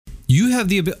You have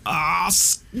the ability. Oh,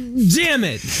 damn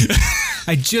it.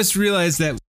 I just realized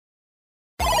that.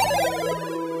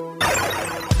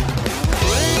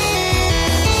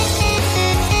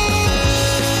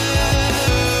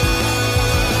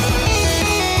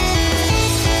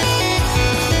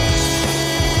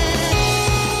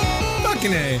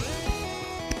 Fucking A.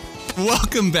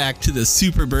 Welcome back to the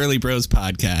Super Burly Bros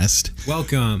podcast.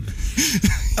 Welcome.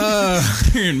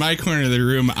 Here in my corner of the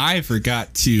room, I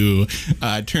forgot to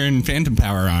turn Phantom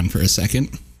Power on for a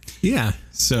second. Yeah.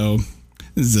 So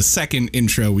this is the second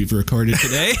intro we've recorded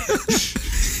today.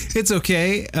 It's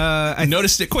okay. I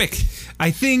noticed it quick.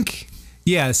 I think,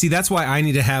 yeah, see, that's why I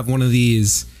need to have one of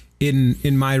these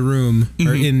in my room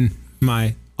or in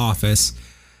my office.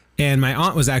 And my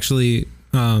aunt was actually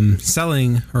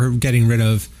selling or getting rid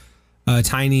of a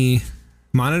tiny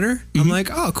monitor. I'm like,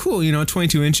 oh, cool.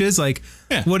 22 inches. Like,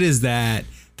 What is that?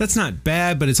 That's not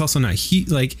bad, but it's also not huge.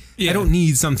 Like, I don't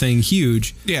need something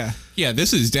huge. Yeah. Yeah,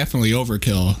 this is definitely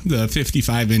overkill. The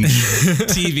 55-inch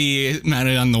TV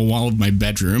mounted on the wall of my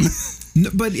bedroom.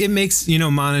 But it makes,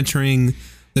 monitoring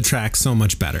the track so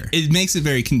much better. It makes it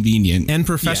very convenient. And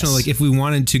professional. Yes. Like, if we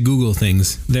wanted to Google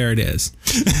things, there it is.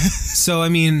 So, I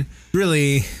mean,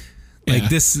 really, like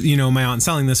this, my aunt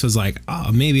selling this was like,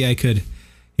 oh, maybe I could,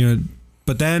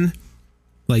 but then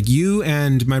like you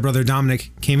and my brother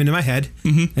Dominic came into my head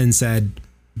and said,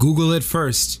 Google it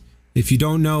first. If you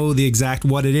don't know the exact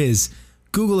what it is,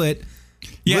 Google it,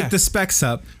 look the specs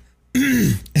up.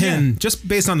 And just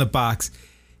based on the box,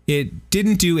 it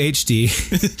didn't do HD.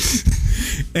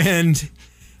 And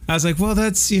I was like, well,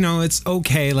 that's, it's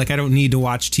okay. Like, I don't need to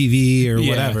watch TV or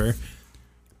whatever.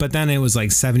 But then it was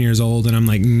like 7 years old and I'm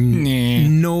like,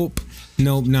 nope,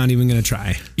 not even going to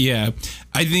try. Yeah.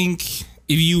 I think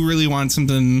if you really want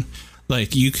something,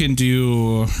 like you can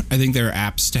do, I think there are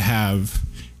apps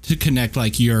to connect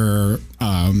like your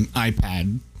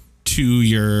iPad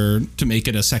to make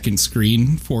it a second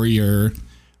screen for your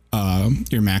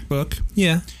MacBook.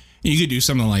 Yeah. You could do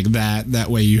something like that. That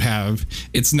way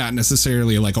it's not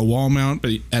necessarily like a wall mount,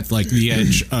 but at like the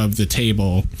edge of the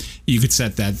table, you could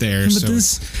set that there. But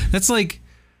that's like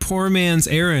poor man's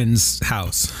Aaron's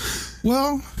house.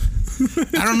 Well,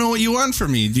 I don't know what you want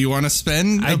from me. Do you want to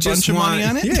spend a bunch of money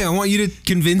on it? Yeah, I want you to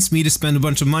convince me to spend a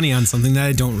bunch of money on something that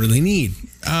I don't really need.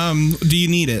 Do you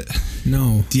need it?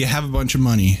 No. Do you have a bunch of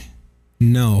money?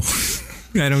 No.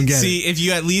 I don't get it. See, if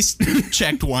you at least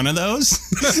checked one of those,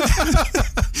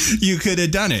 you could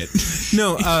have done it.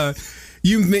 No,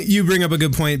 you bring up a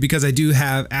good point because I do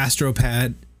have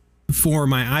AstroPad for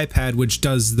my iPad, which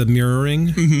does the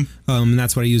mirroring. And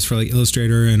that's what I use for like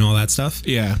Illustrator and all that stuff.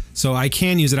 Yeah. So I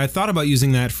can use it. I thought about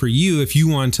using that for you if you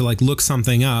want to like look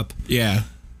something up. Yeah.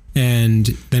 And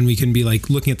then we can be like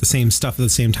looking at the same stuff at the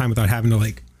same time without having to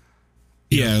like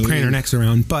crane our necks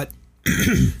around. But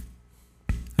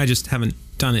I just haven't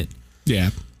done it. Yeah.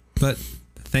 But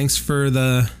thanks for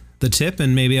the tip,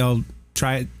 and maybe I'll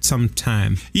try it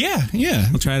sometime. Yeah.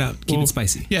 I'll try it out. Keep it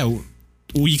spicy. Yeah.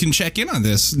 We can check in on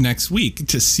this next week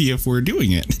to see if we're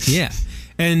doing it. Yeah.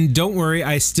 And don't worry,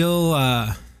 I still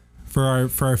for our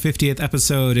 50th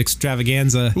episode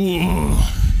extravaganza,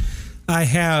 I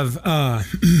have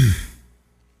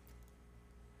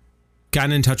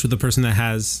gotten in touch with the person that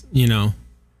has, the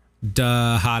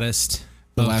hottest.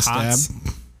 The last hots.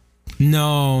 dab?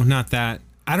 No, not that.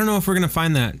 I don't know if we're going to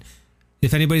find that.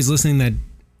 If anybody's listening that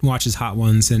watches Hot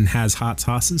Ones and has hot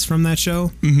sauces from that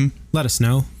show, let us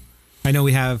know. I know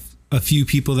we have a few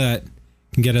people that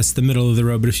can get us the middle of the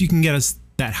road, but if you can get us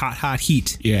that hot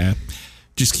heat. Yeah.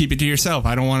 Just keep it to yourself.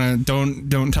 I don't want to,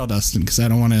 don't tell Dustin because I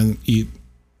don't want to eat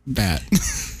that.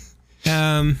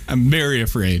 I'm very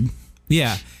afraid.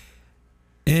 Yeah.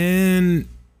 And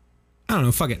I don't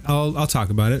know. Fuck it. I'll talk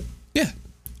about it. Yeah.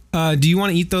 Do you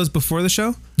want to eat those before the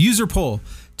show? User poll.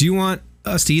 Do you want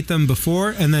us to eat them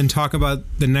before and then talk about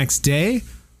the next day,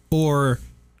 or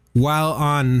while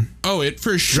on? Oh, it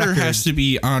for sure record? Has to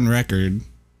be on record.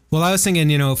 Well, I was thinking,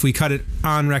 if we cut it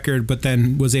on record, but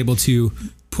then was able to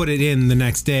put it in the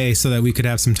next day so that we could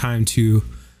have some time to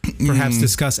perhaps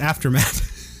discuss aftermath.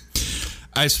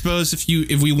 I suppose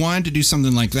if we wanted to do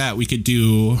something like that, we could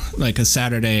do like a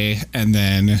Saturday and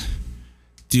then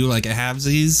do like a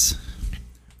halvesies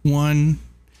one.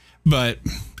 But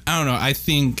I don't know. I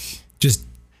think just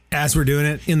as we're doing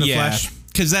it in the flesh,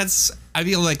 because I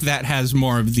feel like that has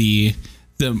more of the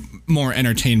more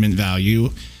entertainment value.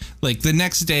 Like the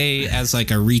next day as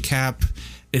like a recap,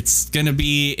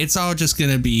 it's all just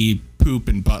gonna be poop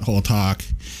and butthole talk.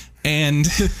 And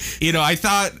I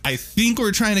think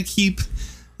we're trying to keep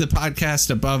the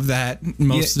podcast above that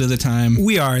most of the time.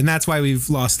 We are, and that's why we've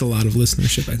lost a lot of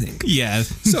listenership, I think. Yeah.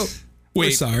 So We're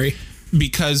Wait, sorry.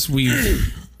 because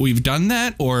we've done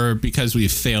that, or because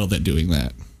we've failed at doing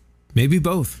that? Maybe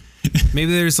both.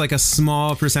 Maybe there's like a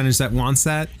small percentage that wants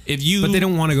that, If you but they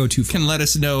don't want to go too far. can let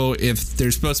us know if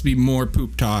there's supposed to be more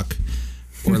poop talk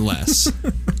or less.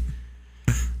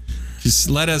 Just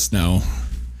let us know.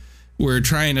 We're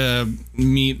trying to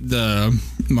meet the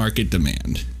market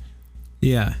demand.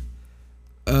 Yeah.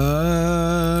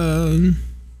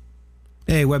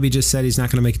 Hey, Webby just said he's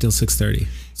not going to make it till 6:30.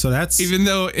 So that's Even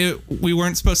though we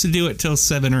weren't supposed to do it till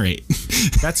 7 or 8.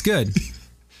 that's good.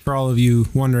 For all of you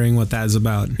wondering what that is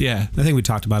about. Yeah, I think we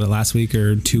talked about it last week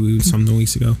or some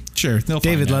weeks ago. sure.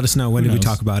 David, let us know, when did we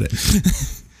talk about it?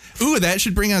 Ooh, that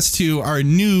should bring us to our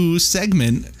new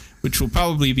segment, which will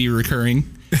probably be recurring.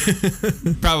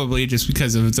 Probably just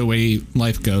because of the way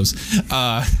life goes.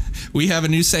 We have a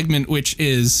new segment, which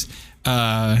is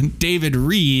David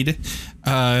Reed.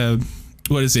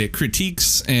 What is it?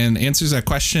 Critiques and answers our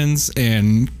questions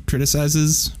and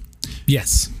criticizes.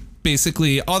 Yes.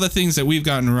 Basically, all the things that we've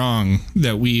gotten wrong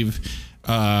that we've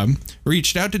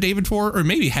reached out to David for, or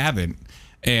maybe haven't,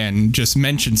 and just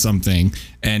mentioned something,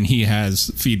 and he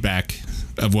has feedback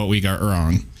of what we got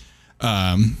wrong.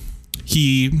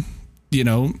 He,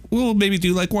 we'll maybe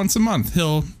do like once a month.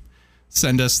 He'll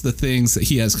send us the things that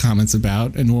he has comments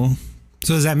about, and we'll.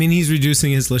 So does that mean he's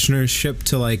reducing his listenership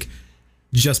to like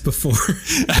just before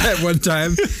at one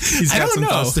time? He's got some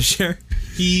thoughts to share.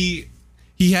 He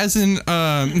hasn't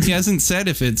said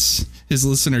if it's his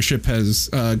listenership has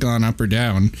gone up or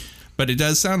down, but it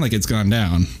does sound like it's gone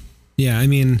down. Yeah, I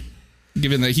mean,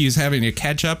 given that he's having to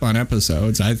catch up on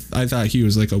episodes, I thought he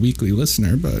was like a weekly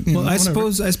listener, but I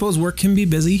suppose work can be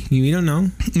busy. We don't know.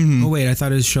 Mm-hmm. Oh wait, I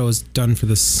thought his show was done for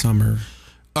the summer.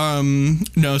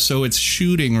 No, so it's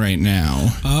shooting right now.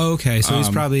 Oh, okay, so he's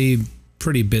probably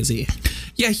pretty busy.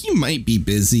 Yeah, he might be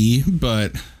busy,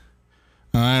 but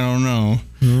I don't know.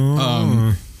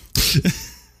 Oh.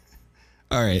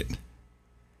 All right.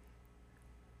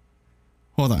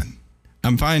 Hold on.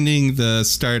 I'm finding the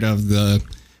start of the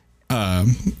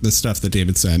stuff that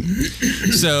David sent.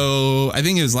 So I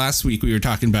think it was last week we were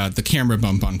talking about the camera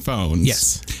bump on phones.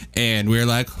 Yes. And we were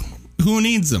like, who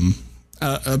needs them?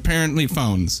 Apparently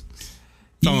phones.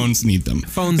 Phones need them.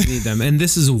 Phones need them. And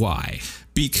this is why.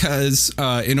 Because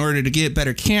in order to get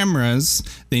better cameras,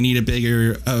 they need a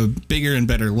bigger and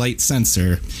better light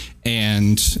sensor,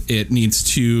 and it needs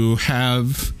to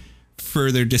have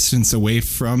further distance away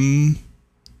from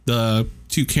the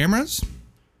two cameras.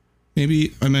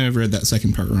 Maybe I might have read that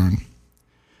second part wrong.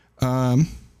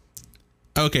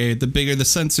 Okay, the bigger the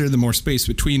sensor, the more space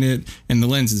between it and the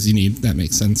lenses you need. That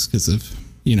makes sense because of,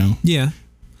 Yeah.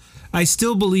 I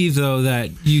still believe, though,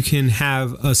 that you can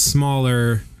have a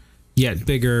smaller yet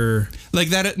bigger. Like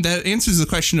that answers the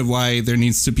question of why there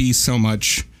needs to be so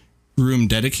much room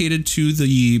dedicated to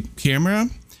the camera,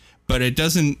 but it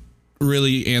doesn't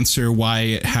really answer why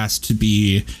it has to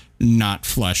be not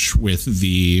flush with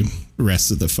the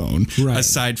rest of the phone. Right.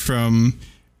 Aside from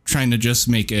trying to just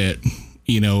make it,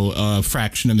 a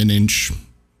fraction of an inch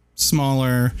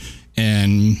smaller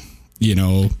and,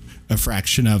 a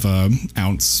fraction of an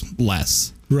ounce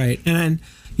less. Right. And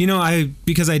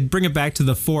because I bring it back to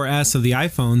the 4S of the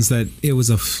iPhones, that it was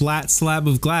a flat slab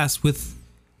of glass with,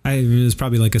 it was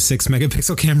probably like a 6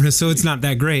 megapixel camera, so it's not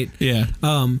that great. Yeah.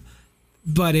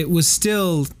 But it was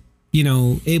still,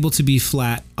 able to be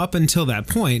flat up until that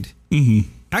point. Mm-hmm.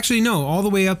 Actually, no, all the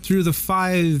way up through the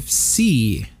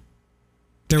 5C,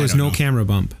 there was no camera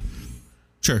bump.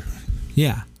 Sure.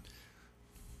 Yeah.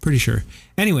 Pretty sure.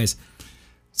 Anyways.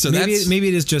 So maybe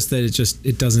it is just that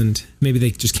it doesn't, maybe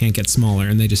they just can't get smaller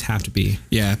and they just have to be.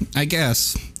 Yeah, I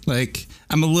guess. Like,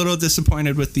 I'm a little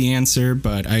disappointed with the answer,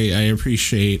 but I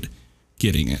appreciate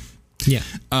getting it. Yeah.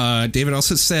 David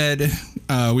also said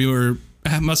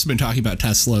must have been talking about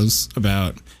Teslas,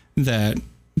 about that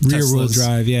rear wheel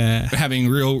drive, yeah. Having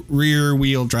rear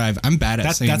wheel drive. I'm bad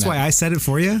at saying that. That's why I said it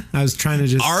for you. I was trying to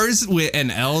just. R's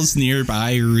and L's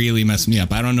nearby really mess me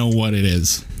up. I don't know what it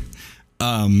is.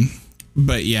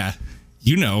 But yeah,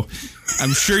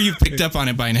 I'm sure you've picked up on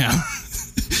it by now.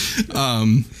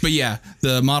 But yeah,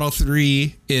 the Model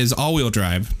 3 is all-wheel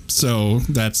drive, so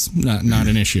that's not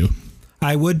an issue.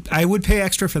 I would pay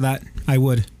extra for that. I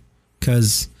would,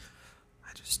 because I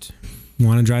just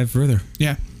want to drive further.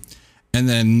 Yeah. And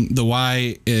then the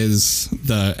Y is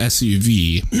the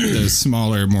SUV, the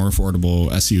smaller, more affordable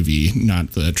SUV,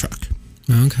 not the truck.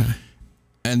 Okay.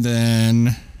 And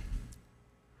then,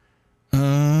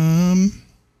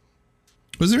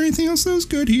 was there anything else that was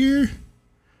good here?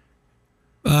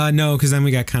 No, because then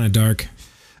we got kind of dark.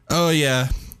 Oh, yeah.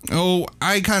 Oh,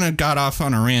 I kind of got off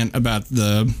on a rant about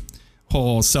the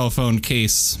whole cell phone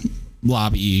case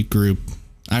lobby group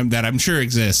that I'm sure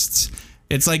exists.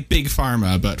 It's like Big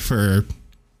Pharma, but for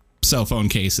cell phone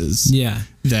cases. Yeah.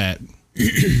 That,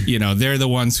 you know, they're the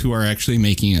ones who are actually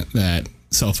making it that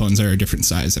cell phones are a different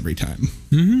size every time.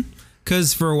 Mm-hmm.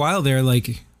 Because for a while they're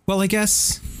like, well, I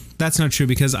guess that's not true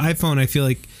because iPhone, I feel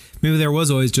like maybe there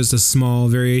was always just a small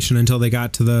variation until they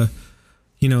got to the,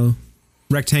 you know,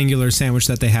 rectangular sandwich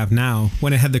that they have now.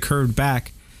 When it had the curved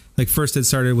back, like first it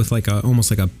started with like almost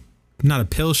like a, not a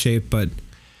pill shape, but,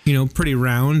 you know, pretty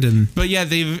round. But yeah,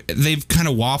 they've kind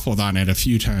of waffled on it a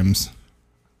few times.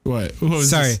 What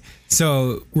was Sorry. this?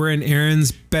 So we're in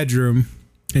Aaron's bedroom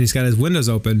and he's got his windows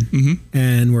open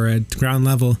and we're at ground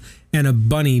level and a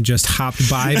bunny just hopped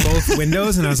by both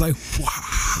windows and I was like,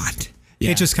 what?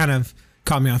 Yeah. It just kind of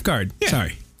caught me off guard. Yeah.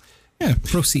 Sorry. Yeah.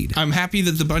 Proceed. I'm happy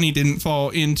that the bunny didn't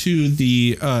fall into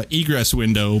the egress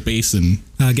window basin.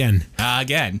 Again.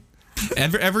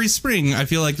 Every spring, I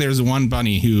feel like there's one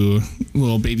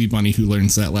little baby bunny who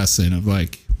learns that lesson of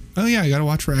like, oh yeah, I gotta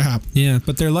watch where I hop. Yeah,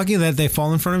 but they're lucky that they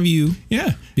fall in front of you.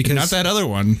 Yeah, because not that other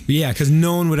one. Yeah, because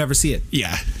no one would ever see it.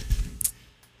 Yeah.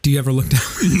 Do you ever look down?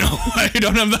 No, I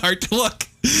don't have the heart to look.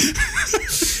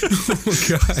 Oh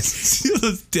god, see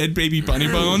those dead baby bunny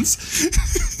bones.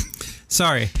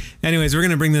 Sorry. Anyways, we're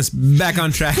gonna bring this back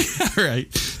on track. All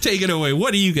right, take it away.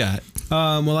 What do you got?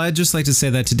 Well, I'd just like to say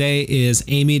that today is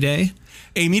Amy Day.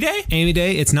 Amy Day? Amy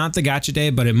Day. It's not the Gotcha Day,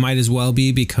 but it might as well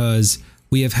be because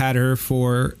we have had her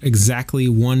for exactly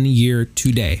 1 year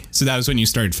today. So that was when you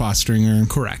started fostering her?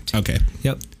 Correct. Okay.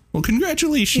 Yep. Well,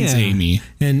 congratulations, Amy.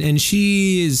 And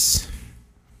she is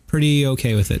pretty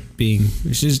okay with it being,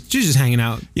 she's just hanging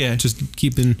out. Yeah. Just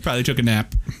keeping. Probably took a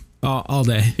nap. All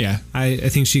day. Yeah. I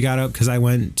think she got up because I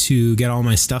went to get all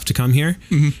my stuff to come here.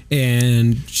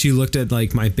 And she looked at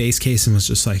like my base case and was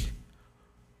just like,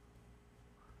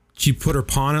 she put her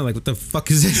paw on it like, what the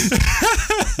fuck is this?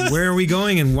 Where are we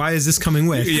going and why is this coming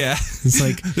with? Yeah. It's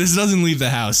like, this doesn't leave the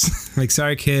house. Like,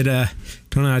 sorry kid, don't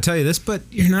know how to tell you this, but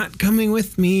you're not coming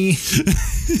with me.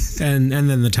 and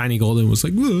then the tiny golden was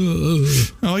like, whoa.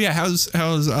 Oh yeah, how's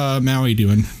Maui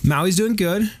doing? Maui's doing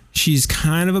good. She's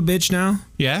kind of a bitch now.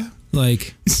 Yeah?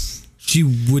 Like, she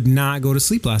would not go to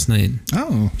sleep last night.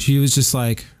 Oh. She was just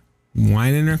like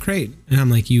whining in her crate. And I'm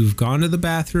like, you've gone to the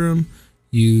bathroom.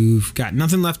 You've got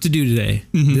nothing left to do today.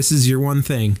 This is your one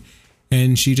thing.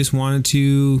 And she just wanted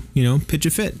to, you know, pitch a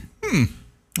fit.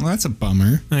 Well, that's a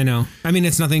bummer. I know. I mean,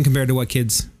 it's nothing compared to what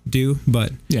kids do,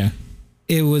 but yeah,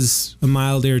 it was a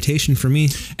mild irritation for me.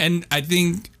 And I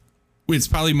think it's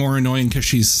probably more annoying because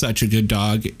she's such a good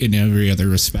dog in every other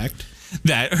respect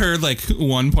that her like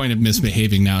one point of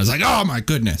misbehaving now is like, oh my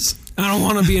goodness, I don't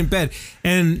want to be in bed.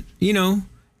 And you know,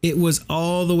 it was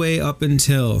all the way up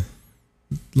until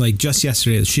like just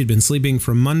yesterday. She'd been sleeping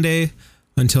from Monday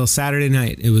until Saturday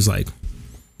night. It was like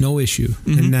no issue.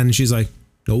 And then she's like,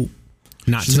 nope,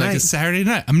 not she's tonight. Like, it's Saturday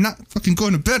night. I'm not fucking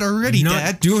going to bed already, not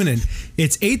Dad. Doing it.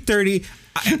 It's 8:30.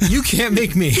 You can't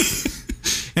make me.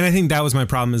 And I think that was my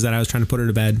problem, is that I was trying to put her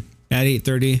to bed at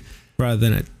 8:30 rather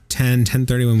than at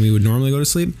 10:30 when we would normally go to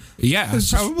sleep. Yeah, I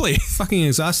was probably fucking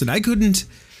exhausted. I couldn't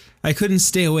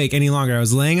stay awake any longer. I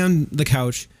was laying on the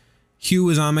couch. Hugh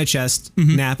was on my chest,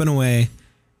 napping away.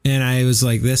 And I was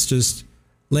like this, just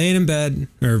laying in bed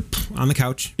or on the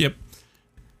couch. Yep.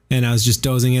 And I was just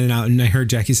dozing in and out. And I heard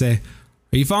Jackie say,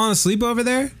 "Are you falling asleep over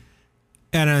there?"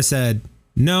 And I said,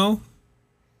 "No."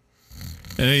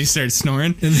 And then you started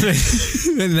snoring. And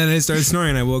then I started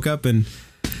snoring. I woke up and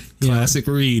classic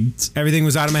reads. Everything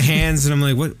was out of my hands. And I'm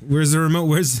like, "What? Where's the remote?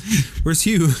 Where's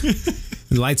Hugh?"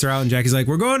 The lights are out and Jackie's like,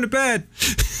 "We're going to bed."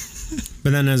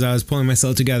 But then as I was pulling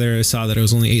myself together, I saw that it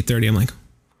was only 8:30. I'm like,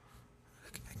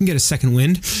 I can get a second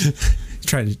wind.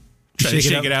 Try to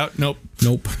shake it out. Nope.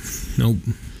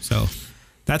 So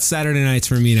that's Saturday nights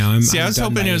for me now. I was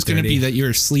hoping it was going to be that you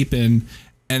were sleeping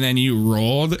and then you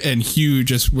rolled and Hugh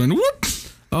just went whoop.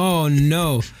 Oh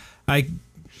no.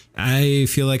 I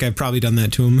feel like I've probably done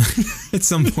that to him at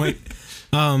some point.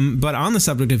 But on the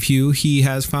subject of Hugh, he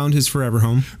has found his forever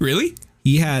home. Really?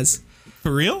 He has.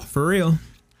 For real? For real.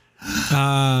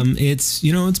 It's,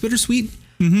 it's bittersweet.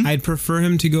 I'd prefer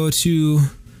him to go to,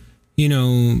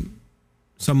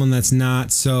 someone that's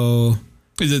not so.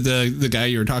 Is it the guy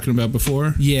you were talking about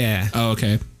before? Yeah. Oh,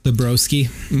 okay. The broski.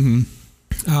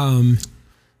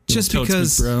 Just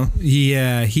because, bro.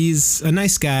 Yeah, he's a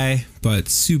nice guy, but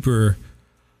super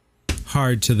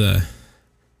hard to the,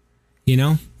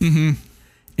 and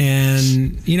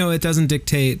it doesn't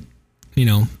dictate,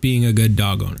 being a good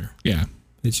dog owner. Yeah.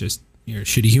 It's just you're a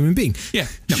shitty human being. Yeah.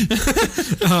 No.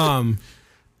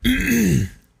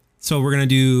 So we're gonna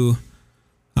do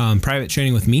private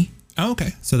training with me. Oh,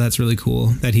 okay. So that's really cool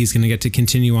that he's going to get to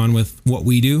continue on with what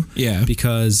we do. Yeah.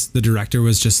 Because the director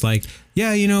was just like,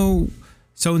 yeah,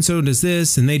 so-and-so does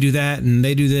this and they do that and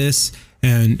they do this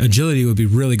and agility would be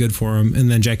really good for him.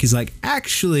 And then Jackie's like,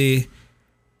 actually,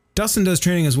 Dustin does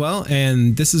training as well.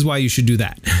 And this is why you should do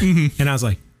that. And I was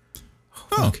like,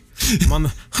 oh, I'm on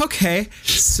the, okay.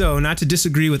 So not to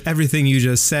disagree with everything you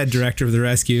just said, Director of the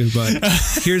Rescue, but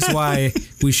here's why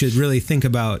we should really think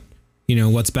about,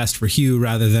 what's best for Hugh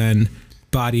rather than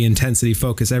body intensity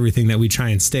focus, everything that we try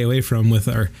and stay away from with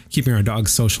our keeping our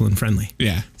dogs social and friendly.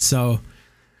 Yeah. So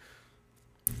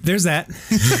there's that.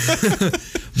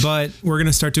 But we're going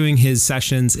to start doing his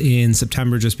sessions in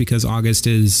September just because August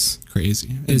is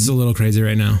crazy. Is a little crazy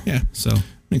right now. Yeah. So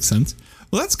makes sense.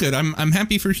 Well, that's good. I'm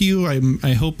happy for Hugh.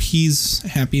 I hope he's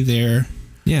happy there.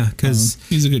 Yeah, because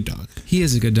he's a good dog. He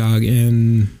is a good dog,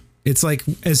 and it's like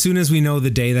as soon as we know the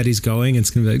day that he's going, it's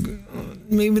gonna be like, oh,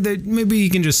 maybe he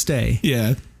can just stay.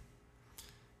 Yeah.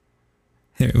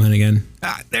 There it went again.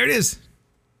 There it is.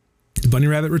 The bunny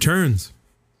rabbit returns.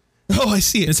 Oh, I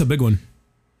see it. It's a big one.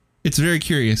 It's very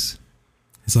curious.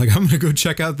 It's like, I'm gonna go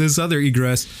check out this other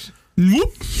egress.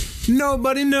 Whoop.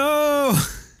 Nobody know.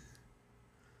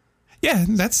 Yeah,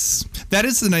 that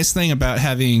is the nice thing about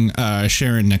having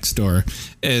Sharon next door,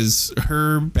 is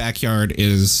her backyard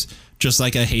is just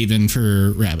like a haven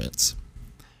for rabbits.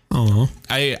 Oh,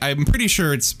 I'm pretty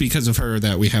sure it's because of her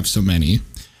that we have so many.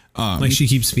 Like she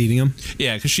keeps feeding them.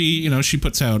 Yeah, because she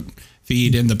puts out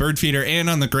feed in the bird feeder and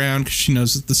on the ground because she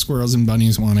knows that the squirrels and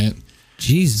bunnies want it.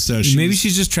 Jeez, so maybe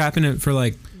she's just trapping it for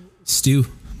like stew.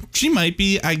 She might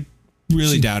be. I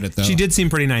really doubt it though. She did seem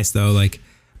pretty nice though. Like,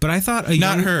 but I thought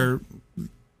her.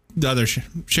 The other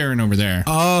Sharon over there.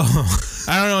 Oh.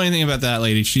 I don't know anything about that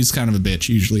lady. She's kind of a bitch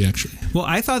usually, actually. Well,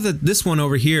 I thought that this one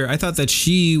over here, I thought that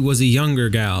she was a younger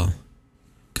gal.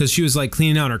 Because she was like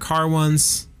cleaning out her car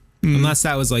once. Unless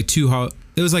that was like it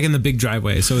was like in the big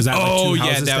driveway. So was that like 2 houses down?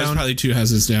 Oh, yeah, that was probably 2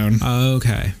 houses down.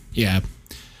 Okay. Yeah.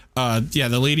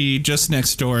 The lady just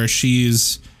next door, she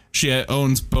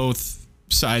owns both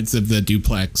sides of the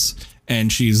duplex. And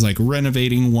she's like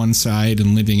renovating one side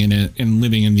and living in it and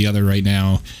living in the other right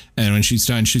now. And when she's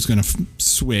done, she's going to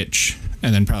switch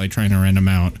and then probably trying to rent them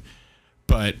out.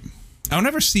 But I'll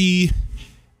never see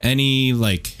any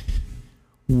like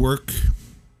work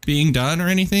being done or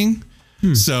anything.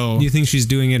 So you think she's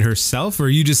doing it herself, or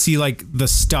you just see like the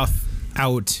stuff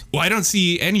out? Well, I don't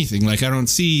see anything. Like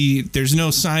there's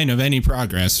no sign of any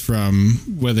progress from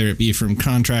whether it be from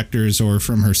contractors or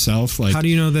from herself. Like, how do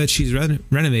you know that she's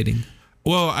renovating?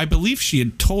 Well, I believe she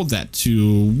had told that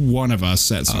to one of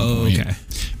us at some point. Okay.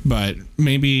 But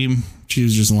maybe she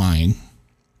was just lying.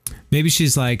 Maybe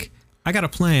she's like, I got a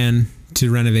plan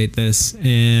to renovate this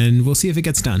and we'll see if it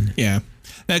gets done. Yeah,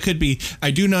 that could be. I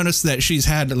do notice that she's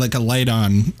had like a light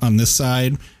on this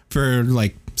side for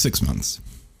like 6 months.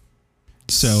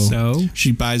 So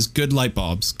she buys good light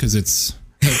bulbs because it's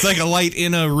like a light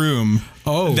in a room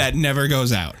that never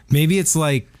goes out. Maybe it's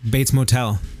like Bates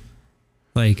Motel.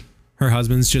 Like her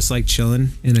husband's just like chilling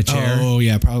in a chair. Oh,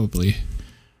 yeah, probably.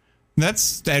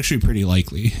 That's actually pretty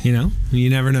likely. You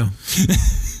never know.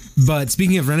 But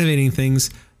speaking of renovating things,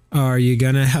 are you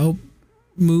going to help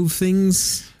move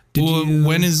things?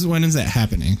 When is that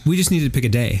happening? We just need to pick a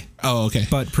day. Oh, okay.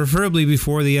 But preferably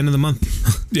before the end of the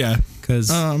month. Yeah. Because,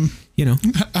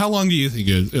 how long do you think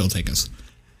it'll take us?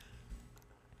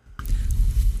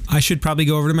 I should probably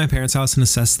go over to my parents' house and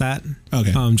assess that.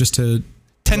 Okay. Just to...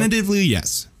 Tentatively,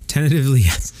 yes.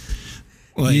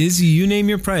 Like, you name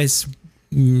your price.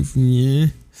 Yeah.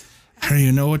 I don't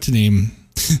even know what to name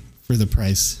for the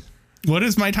price. What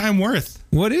is my time worth?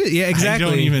 What is? Yeah, exactly. I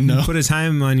don't even know. Put a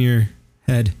time on your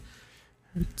head.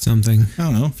 Something. I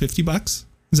don't know. $50?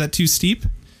 Is that too steep?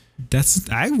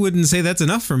 I wouldn't say that's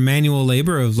enough for manual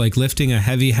labor of like lifting a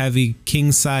heavy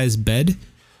king size bed.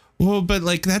 Well, but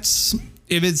like if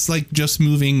it's like just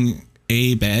moving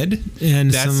a bed,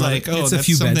 and that's like, that's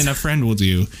something beds. A friend will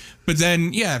do. But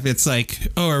then, yeah, if it's like,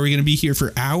 are we going to be here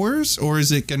for hours, or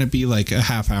is it going to be like a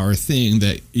half-hour thing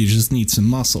that you just need some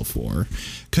muscle for?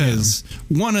 Because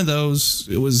one of those,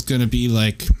 it was going to be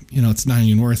like, it's not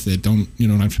even worth it. You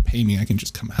don't have to pay me. I can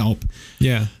just come help.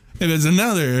 Yeah. If it's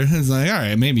another, it's like, all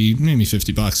right, maybe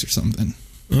 $50 or something.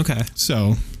 Okay.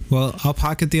 So, well, I'll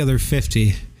pocket the other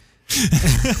 50.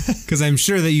 Because I'm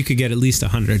sure that you could get at least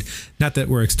 100. Not that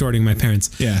we're extorting my parents.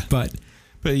 Yeah. But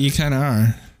you kind of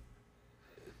are.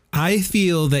 I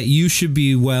feel that you should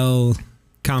be well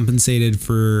compensated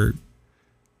for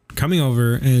coming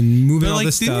over and moving all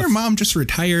this stuff. Didn't your mom just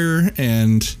retire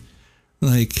and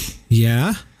like...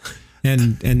 Yeah.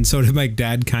 And so did my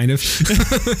dad, kind of.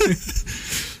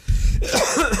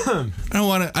 I don't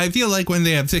want to. I feel like when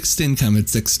they have fixed income,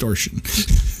 it's extortion.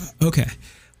 Okay.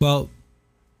 Well,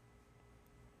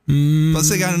 plus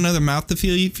they got another mouth to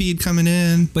feed coming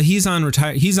in. but he's on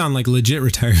like legit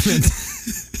retirement.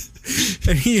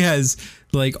 And he has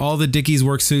like all the Dickies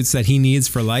work suits that he needs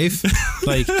for life.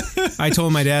 Like I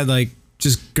told my dad, like,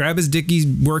 just grab his Dickies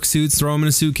work suits, throw them in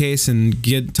a suitcase, and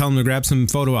tell him to grab some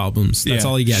photo albums. That's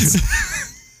all he gets.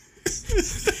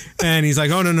 And he's like,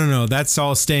 oh, no, that's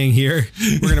all staying here.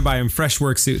 We're going to buy him fresh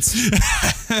work suits.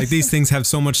 Like, these things have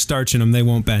so much starch in them, they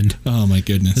won't bend. Oh, my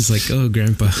goodness. It's like, oh,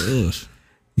 Grandpa. Ugh.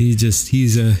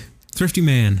 He's a thrifty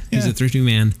man. Yeah. He's a thrifty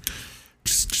man.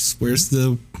 Just wears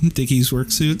the Dickies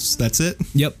work suits. That's it.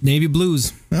 Yep. Navy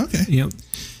blues. Okay. Yep.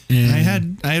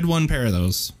 And I had one pair of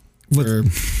those.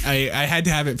 I had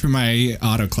to have it for my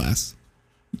auto class.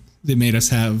 They made us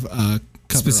have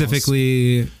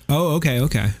specifically. Oh, okay.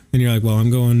 And you're like, well, I'm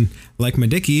going like my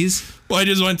Dickies. Well, I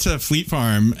just went to Fleet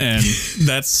Farm and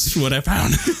that's what I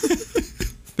found.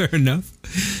 Fair enough.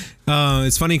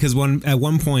 It's funny because at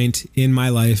one point in my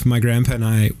life, my grandpa and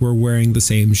I were wearing the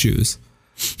same shoes.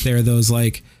 They're those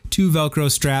like 2 Velcro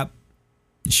strap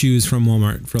shoes from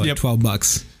Walmart for like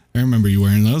 $12. I remember you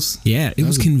wearing those. Yeah, it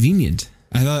was convenient.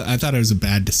 I thought it was a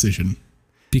bad decision.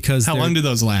 Because how long do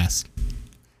those last?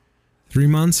 3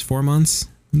 months, 4 months.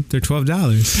 They're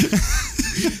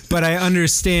 $12. But I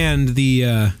understand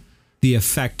the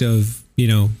effect of,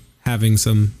 having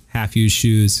some half-used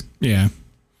shoes. Yeah.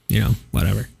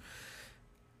 Whatever.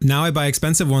 Now I buy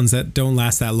expensive ones that don't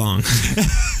last that long.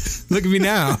 Look at me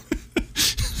now.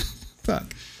 Fuck.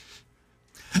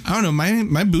 I don't know.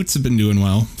 My boots have been doing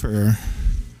well for.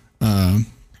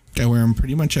 I wear them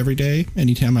pretty much every day.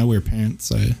 Anytime I wear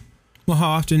pants, Well, how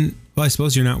often? Well, I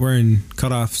suppose you're not wearing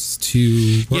cutoffs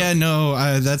to work. Yeah, no.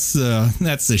 That's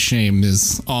the shame.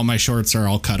 Is all my shorts are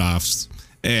all cutoffs,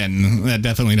 and that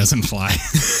definitely doesn't fly.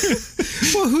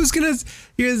 Well, who's gonna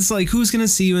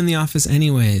see you in the office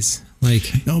anyways?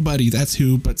 Like nobody. That's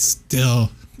who. But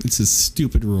still, it's a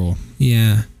stupid rule.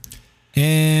 Yeah.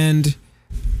 And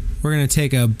we're gonna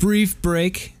take a brief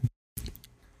break.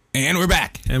 And we're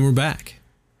back.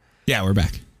 Yeah, we're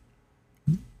back.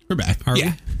 We're back. Are we?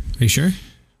 Are you sure?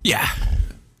 Yeah.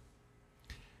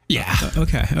 Yeah.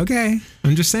 Okay.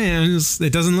 I'm just saying.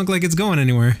 It doesn't look like it's going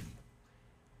anywhere.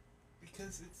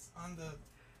 Because it's on the.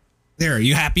 There. Are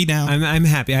you happy now? I'm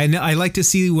happy. I like to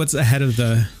see what's ahead of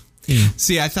the.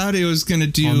 See, I thought it was gonna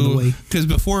do because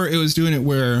before it was doing it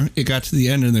where it got to the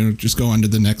end and then it would just go on to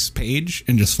the next page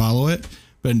and just follow it,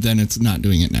 but then it's not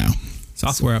doing it now.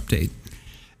 Software update.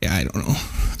 Yeah, I don't know.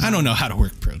 I don't know how to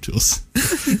work Pro Tools.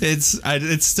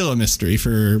 It's still a mystery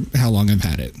for how long I've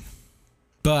had it.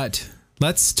 But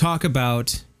let's talk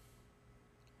about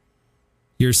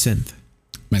your synth.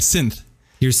 My synth.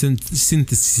 Your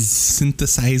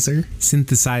synthesizer.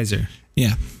 Synthesizer.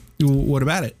 Yeah. What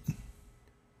about it?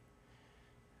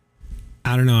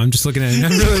 I don't know. I'm just looking at it.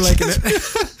 I'm really liking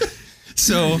it.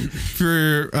 So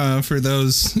for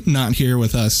those not here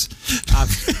with us,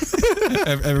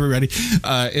 everybody,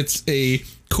 it's a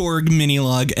Korg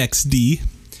Minilog XD.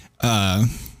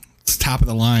 It's top of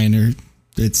the line, or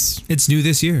it's new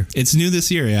this year. It's new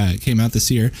this year. Yeah, it came out this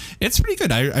year. It's pretty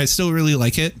good. I still really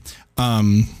like it.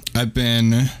 I've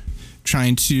been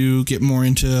trying to get more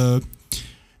into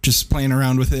just playing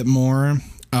around with it more.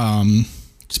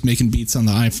 Just making beats on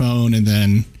the iPhone, and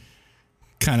then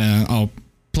kind of I'll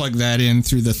plug that in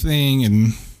through the thing,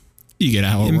 and you get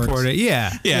how it works. Import it,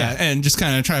 yeah, and just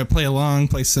kind of try to play along,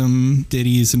 play some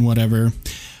ditties and whatever.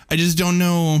 I just don't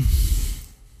know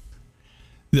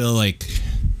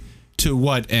to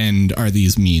what end are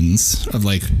these means of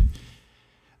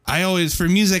I always for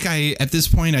music. At this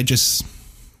point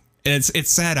it's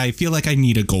sad. I feel like I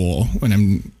need a goal when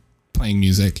I'm playing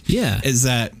music. Yeah,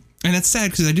 and it's sad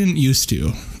because I didn't used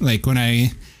to. Like when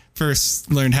I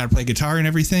first learned how to play guitar and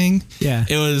everything. Yeah.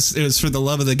 It was for the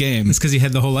love of the game. It's because you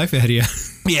had the whole life ahead of you.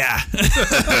 Yeah.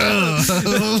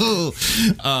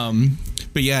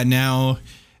 But yeah, now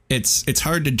it's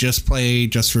hard to just play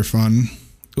just for fun,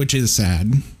 which is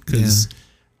sad because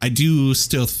I do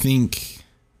still think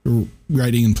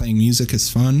writing and playing music is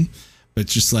fun, but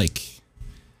just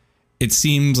it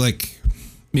seems like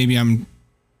maybe I'm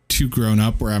too grown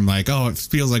up where I'm like, oh, it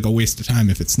feels like a waste of time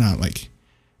if it's not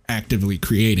actively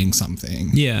creating something.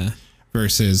 Yeah.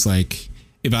 Versus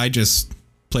if I just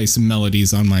play some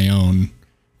melodies on my own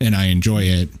and I enjoy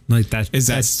it, is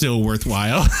that still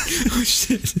worthwhile? Oh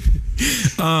shit.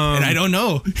 And I don't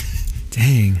know.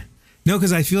 Dang. No,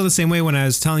 because I feel the same way when I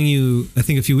was telling you, I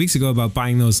think a few weeks ago, about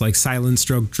buying those like silent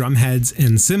stroke drum heads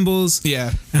and cymbals.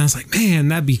 Yeah. And I was like, man,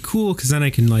 that'd be cool because then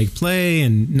I can like play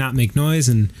and not make noise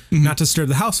and not disturb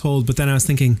the household. But then I was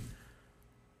thinking,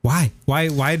 why?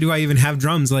 Why do I even have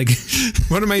drums? Like,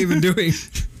 what am I even doing?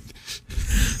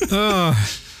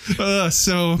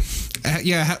 So,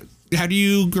 yeah, how do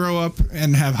you grow up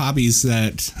and have hobbies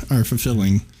that are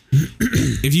fulfilling?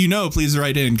 If you know, please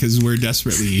write in because we're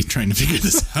desperately trying to figure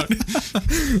this out.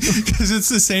 Because it's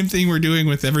the same thing we're doing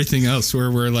with everything else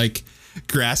where we're like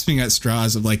grasping at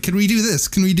straws of like, can we do this?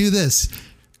 Can we do this?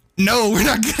 No, we're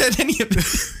not good at any of it.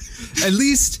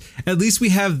 At least we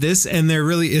have this, and there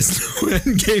really is no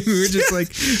end game. We're just like,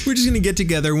 we're just gonna get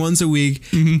together once a week,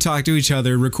 talk to each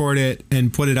other, record it,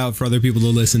 and put it out for other people to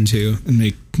listen to, And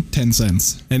make 10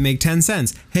 cents.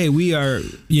 Hey, we are,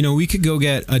 we could go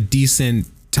get a decent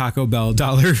Taco Bell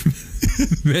dollar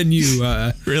menu.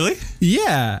 Really?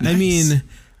 Yeah, nice. I mean,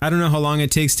 I don't know how long it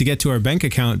takes to get to our bank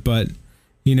account, but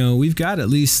we've got at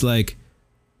least like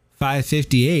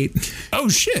 $5.58. Oh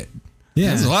shit.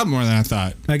 Yeah, that's a lot more than I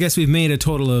thought. I guess we've made a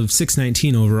total of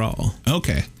 $6.19 overall.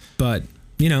 Okay, but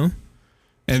and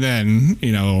then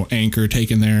Anchor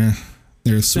taking their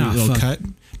sweet little cut.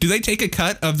 Do they take a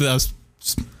cut of the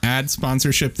ad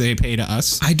sponsorship they pay to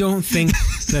us? I don't think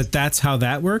that's how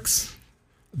that works.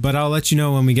 But I'll let you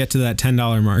know when we get to that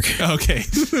 $10 mark. Okay.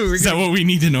 Is that what we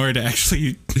need in order to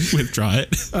actually withdraw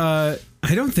it?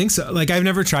 I don't think so. Like, I've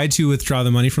never tried to withdraw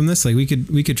the money from this. Like, we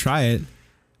could try it.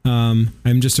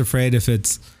 I'm just afraid if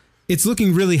it's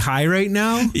looking really high right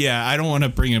now. Yeah, I don't want to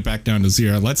bring it back down to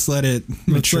zero. Let's let it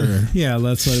mature.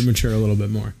 Let's let it mature a little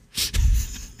bit more.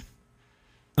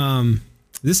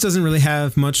 This doesn't really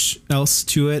have much else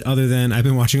to it other than I've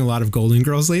been watching a lot of Golden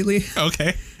Girls lately.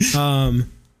 Okay.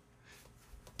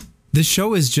 This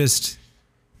show is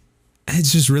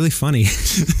it's just really funny.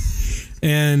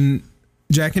 And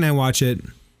Jack and I watch it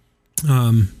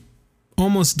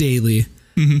almost daily.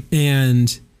 Mm-hmm.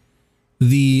 And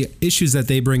the issues that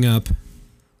they bring up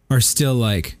are still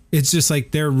like, it's just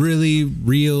like they're really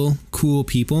real cool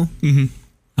people.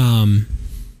 Mm-hmm.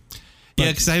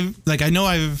 Yeah, because I know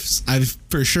I've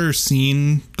for sure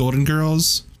seen Golden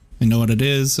Girls. I know what it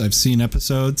is. I've seen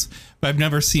episodes, but I've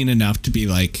never seen enough to be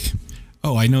like,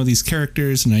 oh, I know these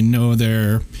characters and I know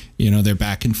their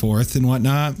back and forth and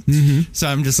whatnot. Mm-hmm. So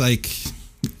I'm just like,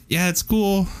 yeah, it's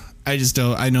cool. I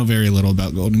know very little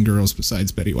about Golden Girls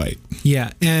besides Betty White.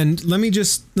 Yeah. And let me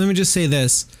just say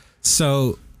this.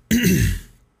 So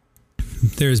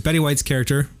there's Betty White's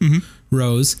character,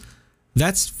 Rose.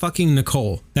 That's fucking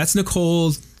Nicole. That's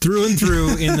Nicole through and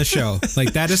through in the show.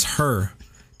 Like, that is her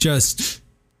just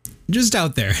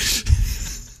out there.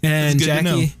 And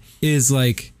Jackie is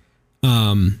like,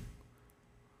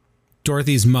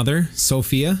 Dorothy's mother,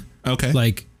 Sophia. Okay.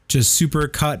 Like, just super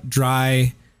cut,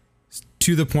 dry,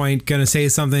 to the point, gonna say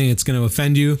something, it's gonna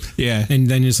offend you. Yeah. And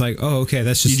then you're just like, oh, okay,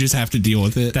 that's just... You just have to deal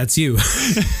with it. That's you.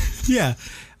 Yeah.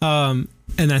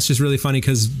 And that's just really funny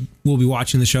because we'll be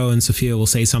watching the show and Sophia will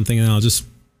say something and I'll just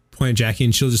point at Jackie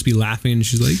and she'll just be laughing and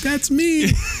she's like, that's me.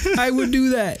 I would do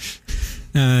that.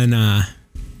 And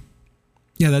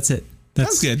yeah, that's it.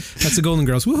 That's good. That's the Golden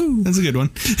Girls. Woohoo. That's a good one.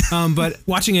 But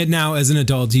watching it now as an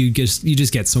adult, you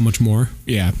just get so much more.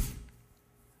 Yeah.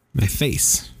 My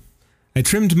face. I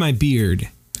trimmed my beard.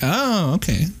 Oh,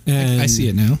 okay. And I see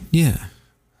it now. Yeah.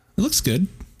 It looks good.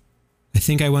 I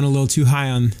think I went a little too high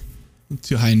and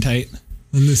tight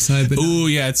on this side. But oh,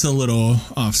 yeah, it's a little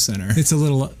off center. It's a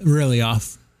little really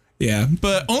off. Yeah,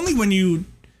 but only when you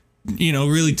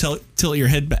really tilt your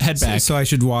head back. So I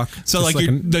should walk. So like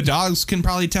the dogs can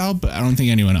probably tell, but I don't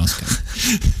think anyone else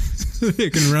can. They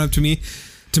can run up to me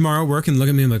tomorrow at work and look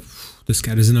at me and like, this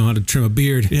guy doesn't know how to trim a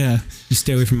beard. Yeah. You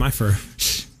stay away from my fur.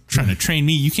 Trying to train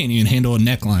me, you can't even handle a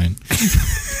neckline.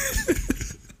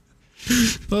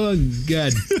 Oh,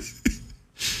 God.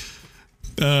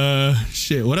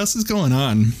 Shit, what else is going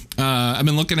on? I've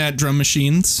been looking at drum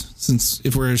machines, since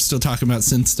if we're still talking about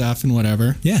synth stuff and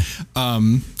whatever. Yeah.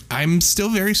 I'm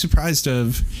still very surprised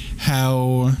of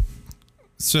how,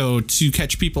 so to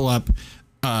catch people up,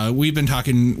 we've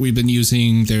been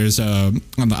using, there's on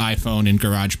the iPhone and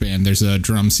GarageBand, there's a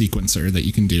drum sequencer that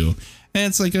you can do. And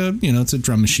it's like it's a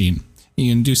drum machine.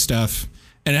 You can do stuff,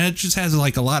 and it just has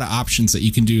like a lot of options that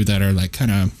you can do that are like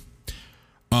kind of,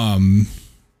 I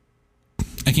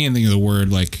can't think of the word,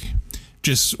 like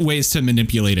just ways to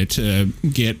manipulate it to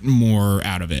get more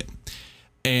out of it.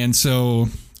 And so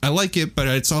I like it, but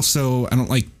it's also, I don't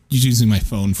like using my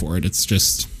phone for it. It's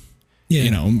just,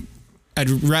 I'd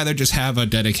rather just have a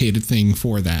dedicated thing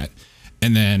for that.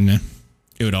 And then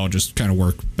it would all just kind of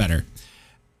work better.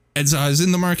 And so I was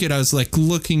in the market. I was like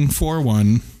looking for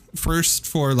one first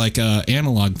for like a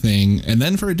analog thing and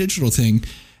then for a digital thing.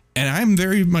 And I'm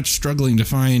very much struggling to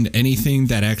find anything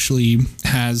that actually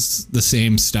has the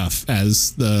same stuff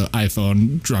as the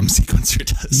iPhone drum sequencer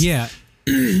does. Yeah.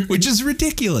 Which is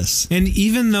ridiculous. And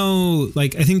even though,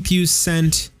 like, I think you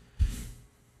sent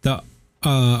the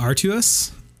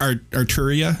Arturia.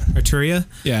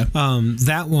 Yeah.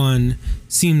 That one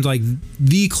seemed like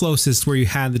the closest where you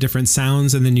had the different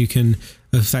sounds and then you can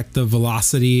affect the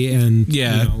velocity and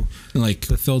like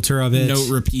the filter of it, note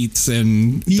repeats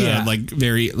and the like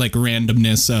very like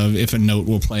randomness of if a note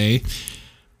will play.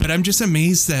 But I'm just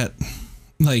amazed that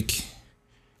like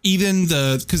even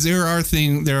because there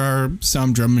are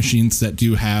some drum machines that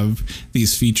do have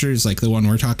these features like the one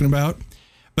we're talking about,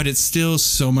 but it's still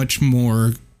so much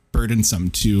more burdensome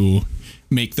to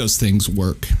make those things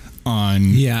work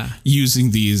on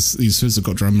using these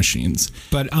physical drum machines.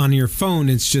 But on your phone,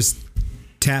 it's just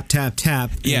tap, tap,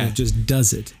 tap, and it just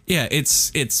does it. Yeah,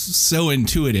 it's so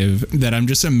intuitive that I'm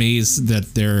just amazed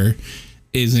that there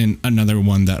isn't another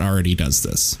one that already does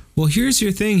this. Well, here's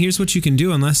your thing. Here's what you can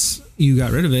do unless you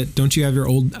got rid of it. Don't you have your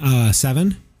old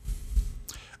 7?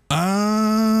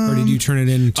 Or did you turn it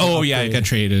in? Oh, yeah, I got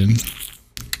traded in.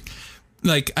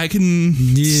 Like, I can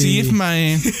see if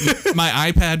my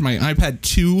iPad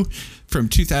 2 from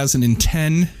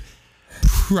 2010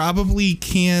 probably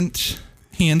can't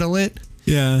handle it.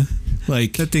 Yeah.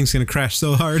 Like, that thing's going to crash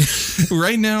so hard.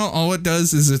 Right now, all it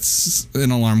does is it's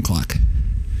an alarm clock.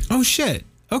 Oh, shit.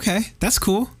 Okay. That's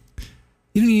cool.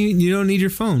 You don't need your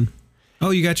phone.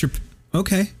 Oh, you got your...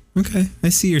 Okay. I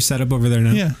see your setup over there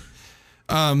now. Yeah.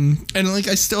 And, like,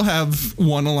 I still have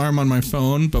one alarm on my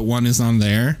phone, but one is on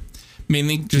there.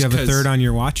 Mainly just do you have a third on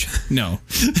your watch? No.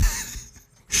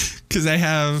 Because I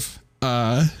have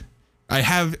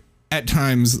at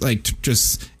times like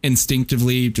just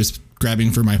instinctively just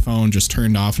grabbing for my phone, just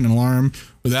turned off an alarm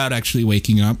without actually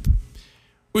waking up,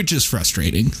 which is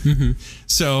frustrating. Mm-hmm.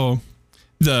 So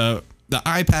the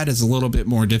iPad is a little bit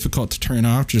more difficult to turn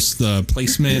off, just the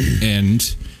placement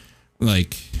and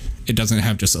like it doesn't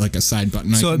have just like a side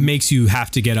button. So it makes you have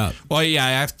to get up. Well, yeah,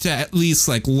 I have to at least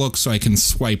like look so I can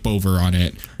swipe over on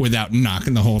it without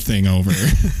knocking the whole thing over.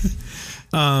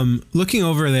 Looking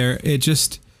over there, it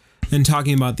just, and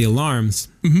talking about the alarms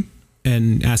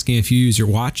and asking if you use your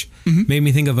watch made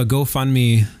me think of a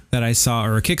GoFundMe that I saw,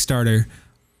 or a Kickstarter,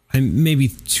 maybe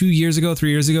 3 years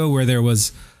ago, where there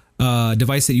was a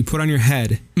device that you put on your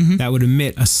head that would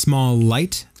emit a small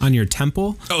light on your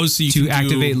temple so you to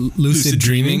activate lucid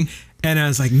dreaming. And I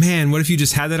was like, man, what if you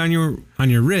just had that on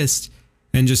your wrist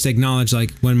and just acknowledge,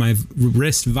 like, when my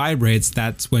wrist vibrates,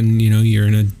 that's when, you're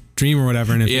in a dream or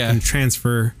whatever, and if you can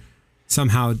transfer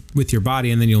somehow with your body,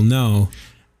 and then you'll know.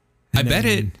 I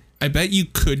bet you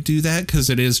could do that because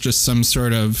it is just some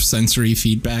sort of sensory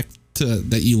feedback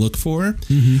that you look for.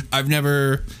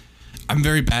 I'm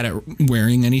very bad at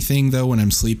wearing anything though when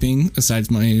I'm sleeping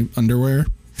besides my underwear.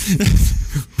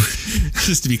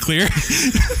 Just to be clear.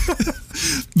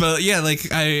 But yeah,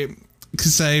 like I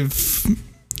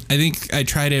think I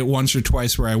tried it once or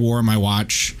twice where I wore my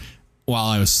watch while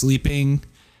I was sleeping,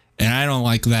 and I don't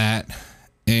like that.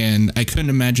 And I couldn't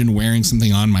imagine wearing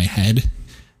something on my head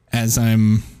as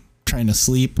I'm trying to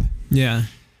sleep. Yeah.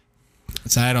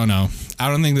 So I don't know. I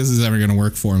don't think this is ever going to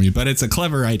work for me, but it's a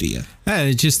clever idea. Yeah,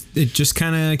 it just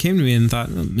kind of came to me and thought,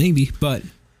 oh, maybe, but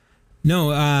no.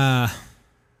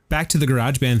 Back to the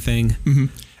GarageBand thing. Mm-hmm.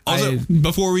 Also,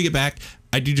 before we get back,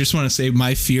 I do just want to say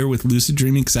my fear with lucid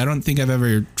dreaming, because I don't think I've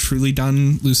ever truly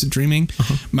done lucid dreaming.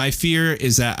 My fear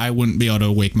is that I wouldn't be able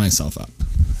to wake myself up.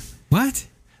 What?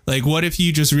 Like, what if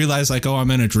you just realize, like, oh, I'm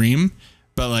in a dream,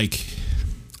 but like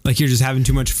you're just having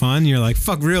too much fun? You're like,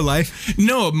 fuck real life.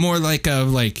 No, more like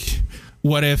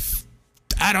what if,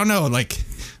 I don't know, like,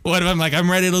 what if I'm like, I'm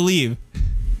ready to leave,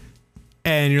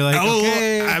 and you're like,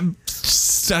 okay, I'm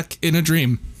stuck in a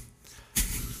dream.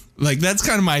 Like, that's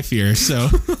kind of my fear. So,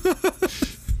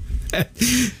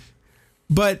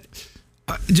 but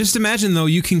just imagine though,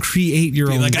 you can create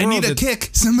your own. Like, I need a kick.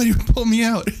 Somebody pull me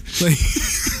out. Like,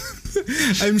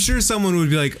 I'm sure someone would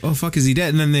be like, "Oh fuck, is he dead?"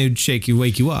 And then they'd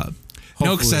wake you up. Hopefully.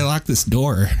 No, because I locked this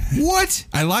door. What?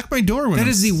 I locked my door when that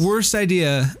is the worst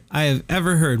idea I have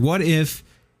ever heard. What if?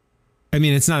 I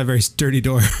mean, it's not a very sturdy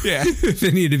door. Yeah. If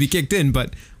it needed to be kicked in,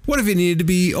 but what if it needed to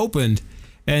be opened?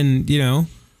 And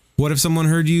what if someone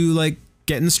heard you like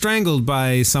getting strangled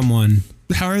by someone?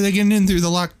 How are they getting in through the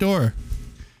locked door?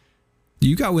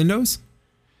 You got windows?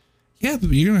 Yeah, but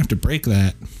you're gonna have to break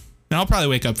that. And I'll probably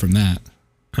wake up from that.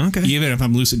 Okay. Even if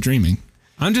I'm lucid dreaming.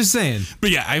 I'm just saying. But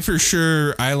yeah,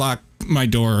 I lock my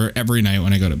door every night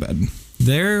when I go to bed.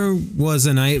 There was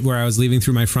a night where I was leaving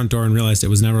through my front door and realized it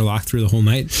was never locked through the whole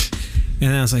night.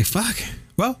 And I was like, fuck.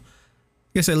 Well,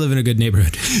 I guess I live in a good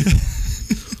neighborhood.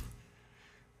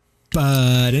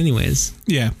 But anyways.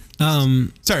 Yeah.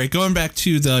 Sorry, going back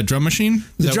to the drum machine.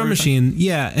 The drum machine,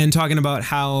 yeah. And talking about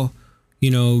how,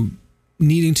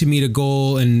 needing to meet a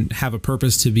goal and have a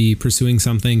purpose to be pursuing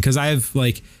something. Because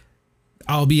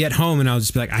I'll be at home and I'll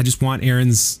just be like, I just want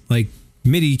Aaron's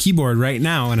MIDI keyboard right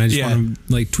now, and I just want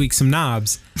to tweak some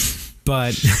knobs,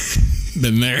 but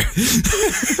been there.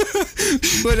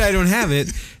 But I don't have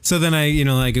it. So then I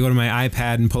go to my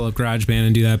iPad and pull up GarageBand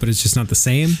and do that, but it's just not the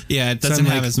same. Yeah, it doesn't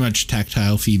have as much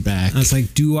tactile feedback. I was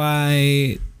like, do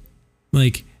I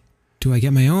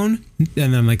get my own?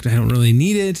 And I'm like, I don't really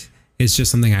need it. It's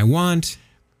just something I want.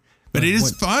 But it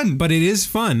is fun. But it is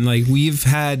fun. We've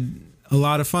had a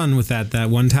lot of fun with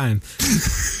that one time.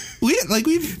 We've done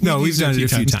it a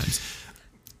few times.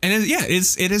 And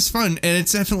it is fun. And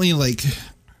it's definitely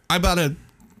I bought a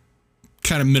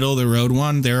kind of middle of the road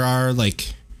one. There are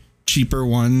cheaper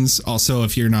ones also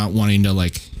if you're not wanting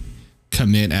to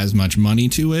commit as much money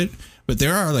to it. But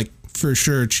there are for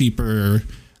sure cheaper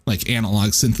analog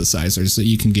synthesizers that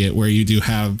you can get where you do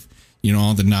have,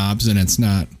 all the knobs and it's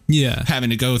not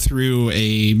having to go through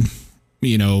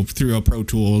through a Pro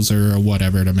Tools or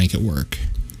whatever to make it work.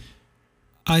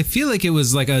 I feel like it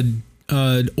was an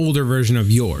older version of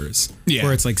yours,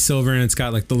 where it's silver and it's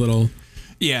got the little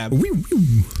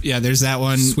there's that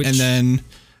one switch. And then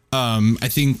I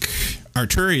think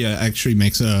Arturia actually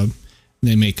makes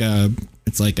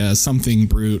it's a something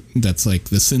brute that's the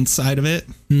synth side of it,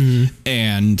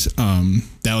 and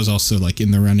that was also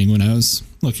in the running when I was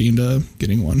looking into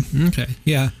getting one. Okay,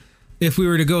 yeah. If we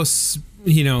were to go,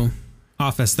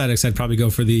 off aesthetics, I'd probably go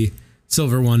for the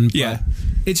silver one. But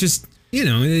it's just.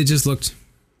 It just looked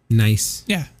nice.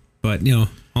 Yeah. But,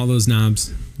 all those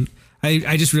knobs.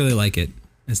 I just really like it.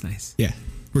 It's nice. Yeah.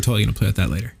 We're totally going to play with that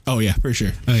later. Oh, yeah, for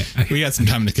sure. Okay. We got some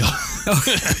time to kill.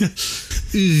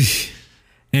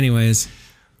 Anyways.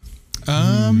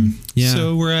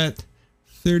 So we're at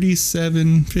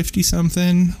 37.50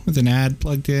 something with an ad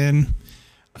plugged in.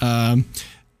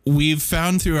 We've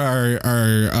found through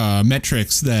our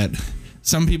metrics that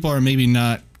some people are maybe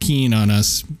not keen on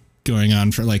us going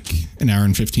on for an hour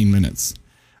and 15 minutes.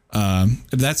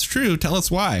 If that's true, tell us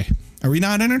why. Are we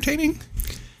not entertaining?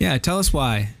 Yeah, tell us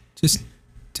why. Just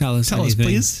tell us anything.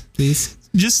 Please. Please.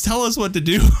 Just tell us what to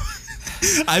do.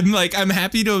 I'm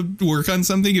happy to work on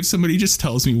something if somebody just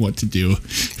tells me what to do.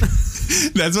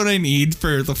 That's what I need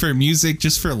for music,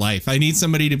 just for life. I need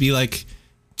somebody to be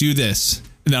do this.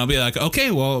 And I'll be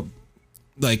okay, well,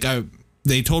 they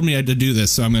told me I had to do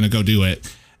this, so I'm going to go do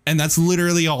it. And that's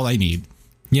literally all I need.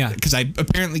 Yeah. Because I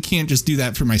apparently can't just do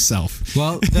that for myself.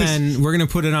 Well, then we're going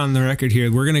to put it on the record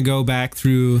here. We're going to go back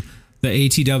through the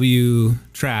ATW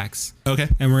tracks. Okay.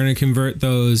 And we're going to convert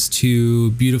those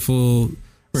to beautiful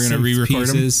We're going to re-record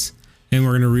pieces, them. And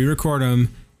we're going to re-record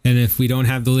them. And if we don't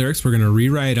have the lyrics, we're going to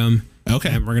rewrite them. Okay.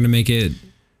 And we're going to make it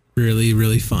really,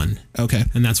 really fun. Okay.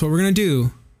 And that's what we're going to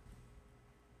do.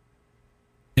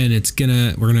 And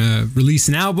we're going to release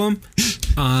an album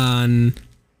on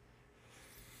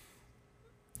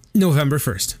November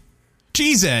 1st.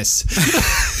 Jesus.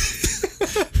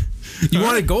 You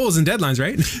wanted goals and deadlines,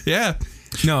 right? Yeah.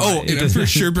 No. Oh, and I'm for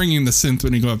sure bringing the synth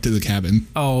when you go up to the cabin.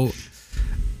 Oh,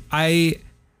 I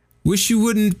wish you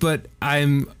wouldn't, but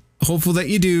I'm hopeful that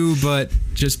you do, but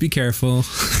just be careful.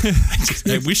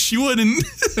 I wish you wouldn't.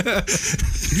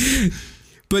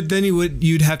 But then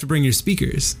you'd have to bring your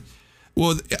speakers.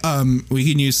 Well, we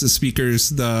can use the speakers.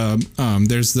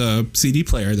 There's the CD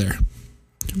player there.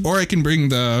 Or I can bring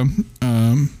the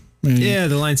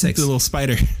the Line 6, the little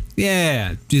spider.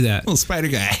 Yeah, do that. Little spider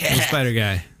guy. Little spider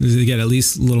guy. They get at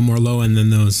least a little more low end than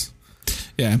those.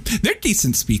 Yeah, they're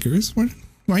decent speakers. Why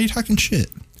are you talking shit?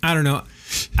 I don't know.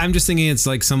 I'm just thinking it's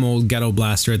some old ghetto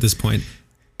blaster at this point.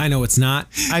 I know it's not.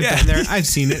 I've been there. I've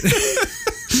seen it.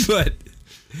 But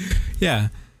yeah,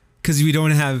 because we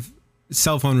don't have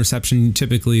cell phone reception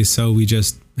typically, so we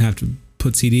just have to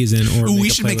put CDs in. Or we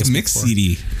should make a mix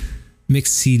CD.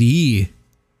 Mixed CD.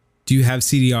 Do you have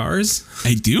CDRs?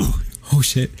 I do. Oh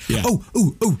shit. Yeah.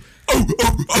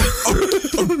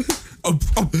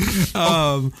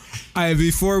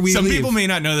 Before we Some leave, people may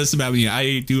not know this about me.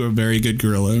 I do a very good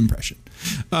gorilla impression.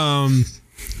 Since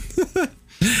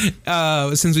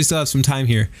we still have some time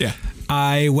here. Yeah.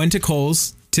 I went to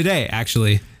Kohl's today,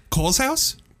 actually. Kohl's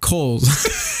house? Kohl's.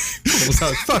 Kohl's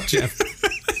house. Fuck Jeff.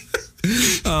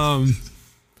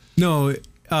 No,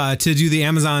 to do the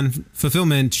Amazon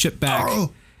fulfillment ship back.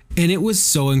 Oh. And it was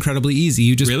so incredibly easy.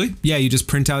 You just Really? Yeah, you just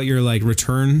print out your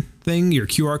return thing, your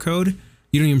QR code,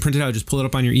 You don't even print it out. Just pull it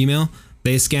up on your email.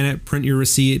 They scan it, print your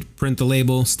receipt, print the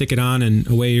label, stick it on, and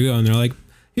away you go. And they're like,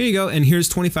 here you go. And here's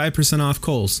 25% off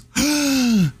Kohl's.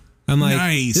 I'm like,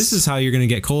 nice. This is how you're going to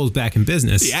get Kohl's back in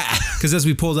business. Yeah. Because as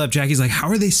we pulled up, Jackie's like, how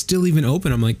are they still even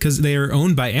open? I'm like, because they are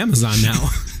owned by Amazon now.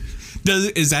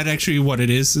 Is that actually what it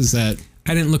is? Is that...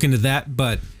 I didn't look into that,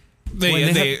 but...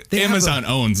 Amazon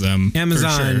owns them.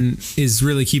 Amazon is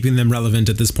really keeping them relevant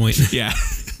at this point. Yeah.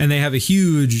 And they have a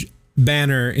huge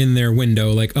banner in their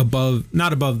window, like above,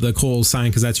 not above the Kohl's sign,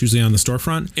 because that's usually on the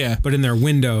storefront. Yeah. But in their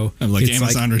window, like it's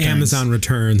Amazon like returns. Amazon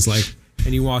returns. Like,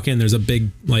 and you walk in, there's a big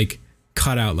like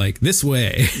cutout, like this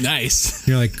way. Nice.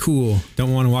 You're like, cool.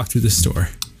 Don't want to walk through the store.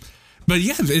 But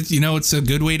yeah, it's a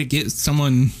good way to get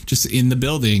someone just in the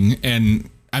building, and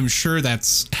I'm sure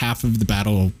that's half of the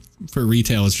battle for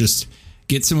retail is just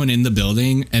get someone in the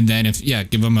building, and then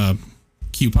give them a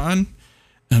coupon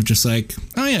of just like,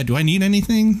 oh yeah, do I need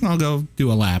anything? I'll go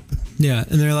do a lap. Yeah,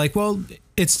 and they're like, well,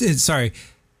 it's sorry,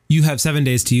 you have 7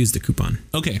 days to use the coupon.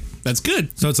 Okay, that's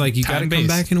good. So it's like you got to come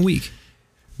back in a week.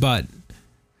 But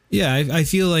yeah, I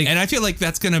feel like, and I feel like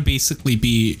that's gonna basically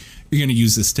be you're gonna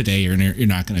use this today, or you're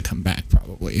not gonna come back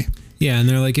probably. Yeah, and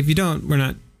they're like, if you don't, we're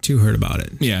not too hurt about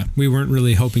it. Yeah, we weren't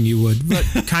really hoping you would, but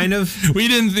kind of. We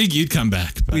didn't think you'd come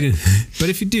back. But. We didn't. But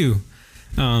if you do,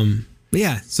 but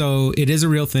yeah, so it is a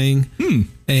real thing.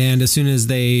 And as soon as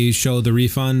they show the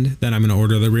refund, then I'm going to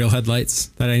order the real headlights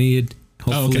that I needed,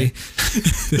 hopefully,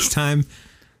 this time.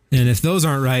 And if those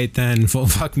aren't right, then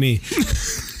fuck me.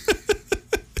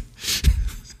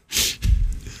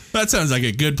 That sounds like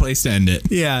a good place to end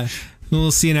it. Yeah.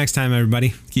 We'll see you next time,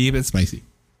 everybody. Keep it spicy.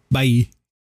 Bye.